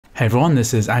Hey everyone,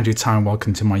 this is Andrew Tsai and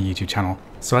welcome to my YouTube channel.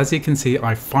 So as you can see,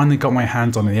 I finally got my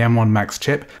hands on the M1 Max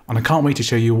chip and I can't wait to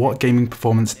show you what gaming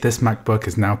performance this MacBook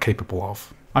is now capable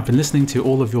of. I've been listening to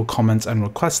all of your comments and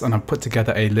requests and I've put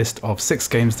together a list of 6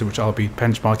 games to which I'll be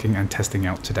benchmarking and testing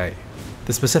out today.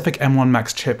 The specific M1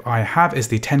 Max chip I have is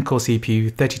the 10-core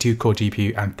CPU, 32-core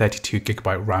GPU and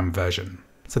 32GB RAM version.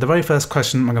 So the very first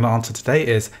question I'm going to answer today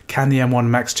is, can the M1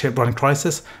 Max chip run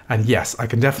Crysis? And yes, I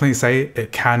can definitely say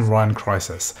it can run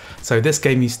Crysis. So this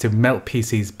game used to melt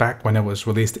PCs back when it was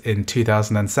released in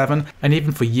 2007, and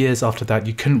even for years after that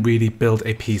you couldn't really build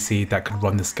a PC that could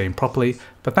run this game properly,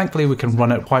 but thankfully we can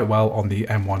run it quite well on the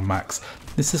M1 Max.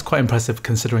 This is quite impressive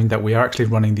considering that we are actually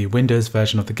running the Windows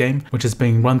version of the game, which is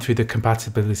being run through the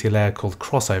compatibility layer called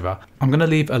Crossover. I'm going to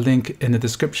leave a link in the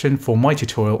description for my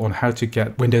tutorial on how to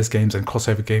get Windows games and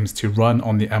crossover games to run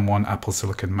on the M1 Apple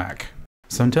Silicon Mac.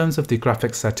 So in terms of the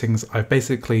graphics settings, I've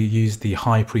basically used the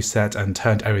high preset and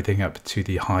turned everything up to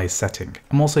the high setting.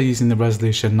 I'm also using the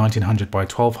resolution 1900 by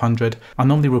 1200. I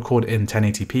normally record in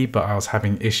 1080p, but I was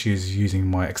having issues using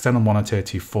my external monitor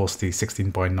to force the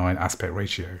 16:9 aspect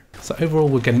ratio. So overall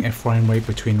we're getting a frame rate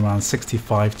between around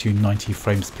 65 to 90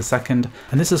 frames per second,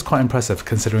 and this is quite impressive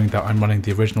considering that I'm running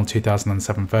the original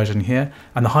 2007 version here,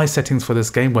 and the high settings for this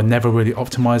game were never really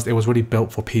optimized. It was really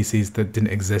built for PCs that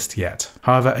didn't exist yet.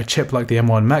 However, a chip like the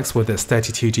M1 Max with its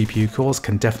 32 GPU cores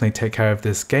can definitely take care of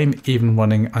this game, even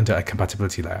running under a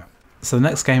compatibility layer. So the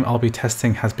next game I'll be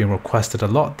testing has been requested a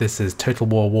lot. This is Total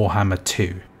War Warhammer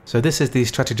II. So this is the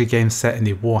strategy game set in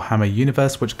the Warhammer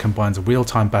universe, which combines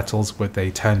real-time battles with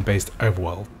a turn-based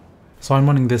overworld. So I'm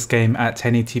running this game at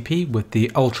 1080p with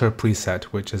the Ultra preset,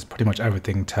 which is pretty much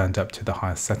everything turned up to the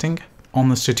highest setting. On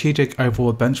the strategic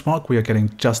overall benchmark, we are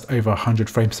getting just over 100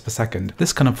 frames per second.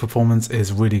 This kind of performance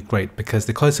is really great because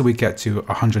the closer we get to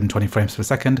 120 frames per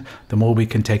second, the more we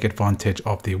can take advantage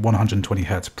of the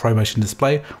 120Hz ProMotion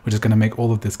display, which is going to make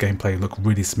all of this gameplay look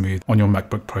really smooth on your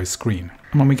MacBook Pro screen.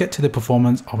 And when we get to the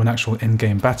performance of an actual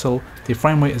in-game battle, the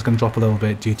frame rate is going to drop a little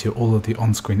bit due to all of the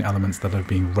on-screen elements that are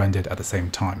being rendered at the same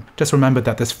time. Just remember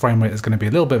that this frame rate is going to be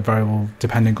a little bit variable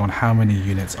depending on how many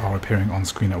units are appearing on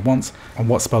screen at once, and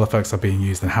what spell effects are being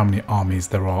used and how many armies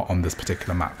there are on this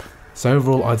particular map. So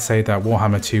overall I'd say that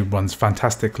Warhammer 2 runs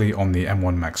fantastically on the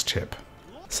M1 Max chip.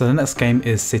 So the next game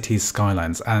is Cities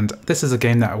Skylines, and this is a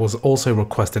game that was also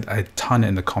requested a ton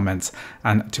in the comments,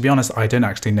 and to be honest I don't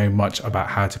actually know much about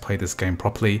how to play this game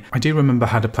properly. I do remember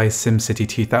how to play SimCity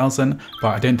 2000,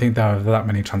 but I don't think there are that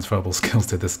many transferable skills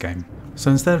to this game.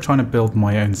 So instead of trying to build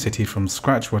my own city from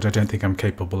scratch, which I don't think I'm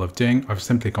capable of doing, I've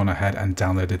simply gone ahead and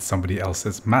downloaded somebody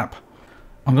else's map.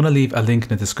 I'm going to leave a link in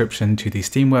the description to the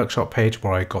Steam Workshop page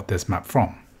where I got this map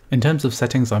from. In terms of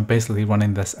settings, I'm basically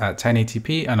running this at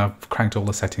 1080p and I've cranked all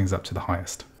the settings up to the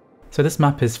highest. So this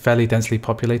map is fairly densely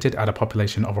populated at a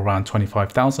population of around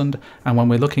 25,000, and when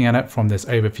we're looking at it from this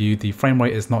overview, the frame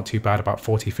rate is not too bad, about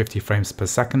 40-50 frames per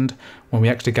second. When we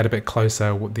actually get a bit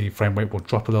closer, the frame rate will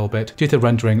drop a little bit due to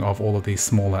rendering of all of these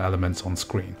smaller elements on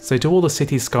screen. So to all the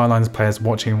Cities Skylines players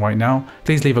watching right now,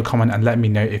 please leave a comment and let me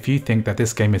know if you think that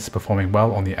this game is performing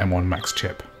well on the M1 Max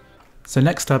chip. So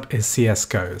next up is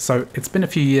CSGO. So it's been a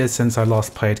few years since I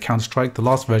last played Counter-Strike. The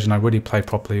last version I really played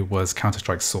properly was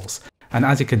Counter-Strike Source. And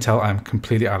as you can tell, I'm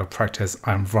completely out of practice.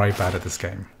 I'm very bad at this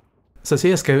game. So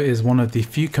CSGO is one of the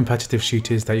few competitive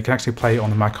shooters that you can actually play on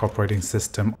the Mac operating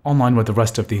system online with the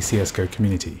rest of the CSGO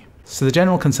community. So the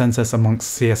general consensus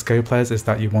amongst CSGO players is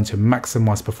that you want to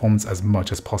maximize performance as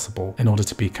much as possible in order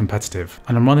to be competitive.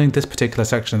 And I'm running this particular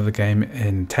section of the game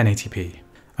in 1080p.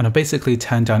 And I've basically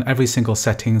turned down every single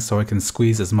setting so I can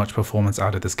squeeze as much performance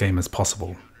out of this game as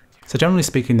possible. So generally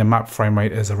speaking, the map frame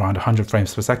rate is around 100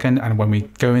 frames per second, and when we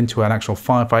go into an actual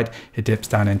firefight, it dips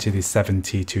down into the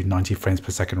 70 to 90 frames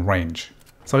per second range.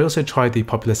 So I also tried the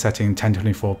popular setting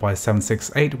 1024 by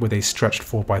 768 with a stretched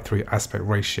 4:3 aspect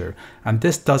ratio, and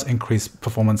this does increase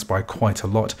performance by quite a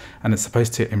lot, and it's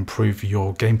supposed to improve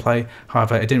your gameplay.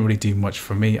 However, it didn't really do much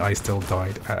for me. I still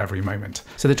died at every moment.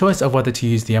 So the choice of whether to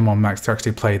use the M1 Max to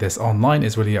actually play this online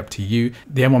is really up to you.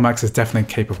 The M1 Max is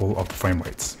definitely capable of the frame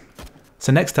rates.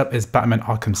 So next up is Batman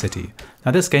Arkham City. Now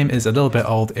this game is a little bit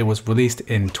old, it was released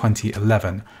in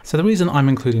 2011. So the reason I'm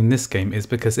including this game is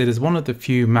because it is one of the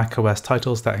few macOS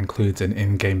titles that includes an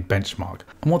in-game benchmark.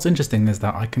 And what's interesting is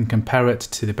that I can compare it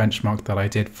to the benchmark that I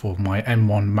did for my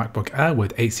M1 MacBook Air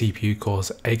with 8 CPU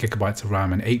cores, 8GB of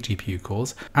RAM and 8 GPU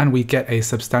cores, and we get a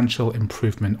substantial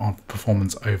improvement of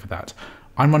performance over that.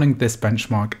 I'm running this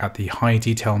benchmark at the high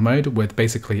detail mode with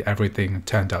basically everything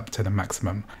turned up to the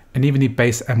maximum. And even the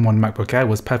base M1 MacBook Air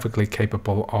was perfectly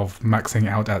capable of maxing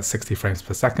out at 60 frames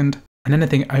per second. and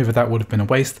anything over that would have been a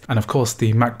waste. And of course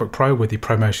the MacBook Pro with the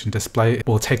ProMotion display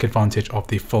will take advantage of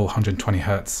the full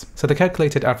 120Hz. So the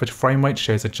calculated average frame rate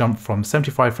shows a jump from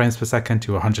 75 frames per second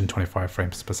to 125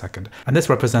 frames per second, and this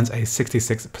represents a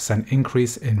 66%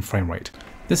 increase in frame rate.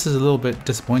 This is a little bit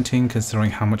disappointing considering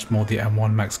how much more the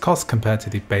M1 Max costs compared to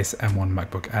the base M1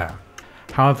 MacBook Air.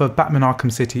 However, Batman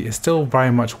Arkham City is still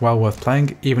very much well worth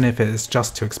playing, even if it is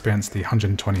just to experience the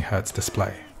 120Hz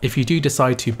display. If you do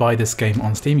decide to buy this game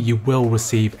on Steam, you will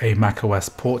receive a macOS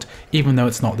port, even though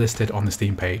it's not listed on the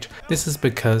Steam page. This is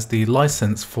because the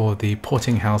license for the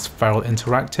porting house Feral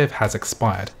Interactive has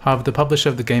expired. However, the publisher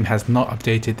of the game has not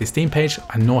updated the Steam page,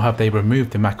 and nor have they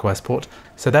removed the macOS port,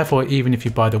 so therefore even if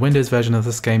you buy the Windows version of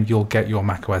this game, you'll get your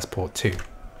macOS port too.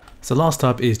 So last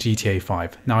up is GTA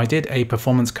 5. Now I did a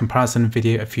performance comparison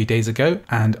video a few days ago,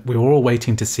 and we were all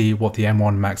waiting to see what the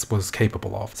M1 Max was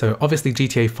capable of. So obviously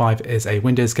GTA 5 is a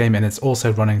Windows game and it's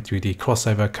also running through the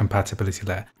crossover compatibility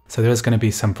layer. So there is going to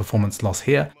be some performance loss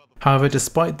here. However,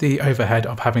 despite the overhead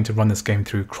of having to run this game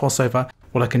through crossover,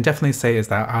 what I can definitely say is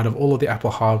that out of all of the Apple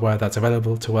hardware that's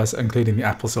available to us, including the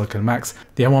Apple Silicon Macs,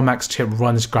 the M1 Max chip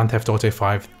runs Grand Theft Auto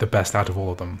 5 the best out of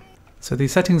all of them. So the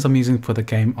settings I'm using for the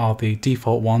game are the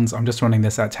default ones. I'm just running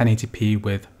this at 1080p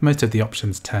with most of the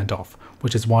options turned off,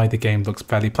 which is why the game looks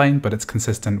fairly plain, but it's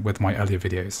consistent with my earlier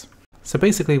videos. So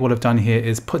basically what I've done here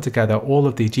is put together all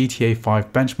of the GTA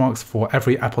 5 benchmarks for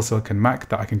every Apple Silicon Mac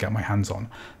that I can get my hands on.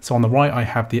 So on the right I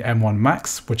have the M1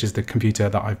 Max, which is the computer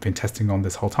that I've been testing on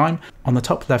this whole time. On the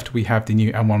top left we have the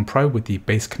new M1 Pro with the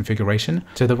base configuration.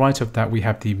 To the right of that we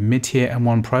have the mid-tier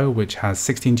M1 Pro, which has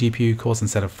 16 GPU cores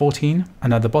instead of 14.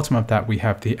 And at the bottom of that we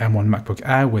have the M1 MacBook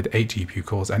Air with 8 GPU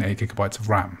cores and 8GB of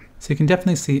RAM. So you can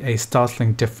definitely see a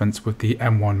startling difference with the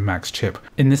M1 Max chip.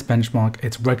 In this benchmark,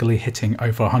 it's regularly hitting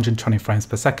over 120 frames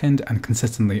per second and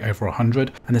consistently over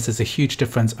 100, and this is a huge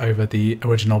difference over the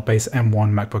original base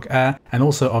M1 MacBook Air and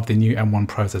also of the new M1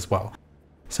 Pros as well.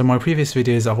 So in my previous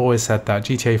videos I've always said that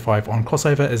GTA 5 on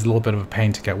crossover is a little bit of a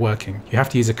pain to get working. You have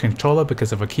to use a controller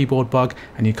because of a keyboard bug,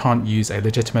 and you can't use a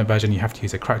legitimate version, you have to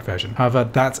use a cracked version. However,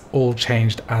 that's all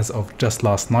changed as of just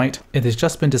last night. It has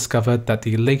just been discovered that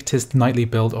the latest nightly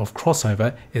build of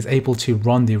crossover is able to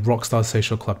run the Rockstar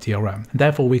Social Club DRM.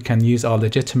 Therefore we can use our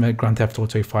legitimate Grand Theft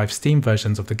Auto 5 Steam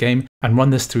versions of the game and run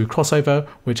this through crossover,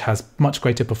 which has much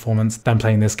greater performance than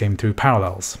playing this game through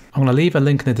Parallels. I'm going to leave a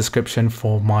link in the description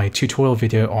for my tutorial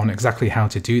video on exactly how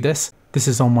to do this. This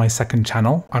is on my second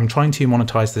channel. I'm trying to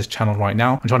monetize this channel right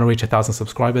now. I'm trying to reach 1,000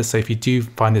 subscribers, so if you do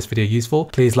find this video useful,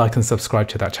 please like and subscribe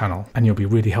to that channel, and you'll be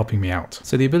really helping me out.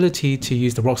 So the ability to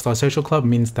use the Rockstar Social Club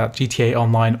means that GTA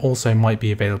Online also might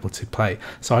be available to play.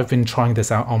 So I've been trying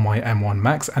this out on my M1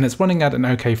 Max, and it's running at an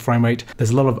okay frame rate.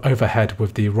 There's a lot of overhead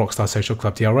with the Rockstar Social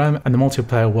Club DRM, and the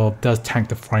multiplayer world does tank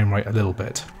the frame rate a little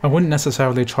bit. I wouldn't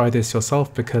necessarily try this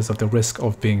yourself because of the risk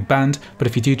of being banned, but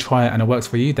if you do try it and it works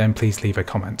for you, then please leave a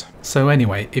comment. So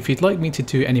anyway, if you'd like me to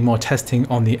do any more testing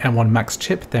on the M1 Max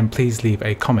chip, then please leave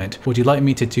a comment. Would you like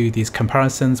me to do these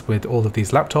comparisons with all of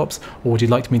these laptops, or would you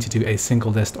like me to do a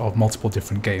single list of multiple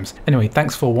different games? Anyway,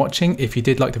 thanks for watching. If you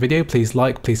did like the video, please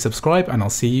like, please subscribe, and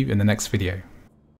I'll see you in the next video.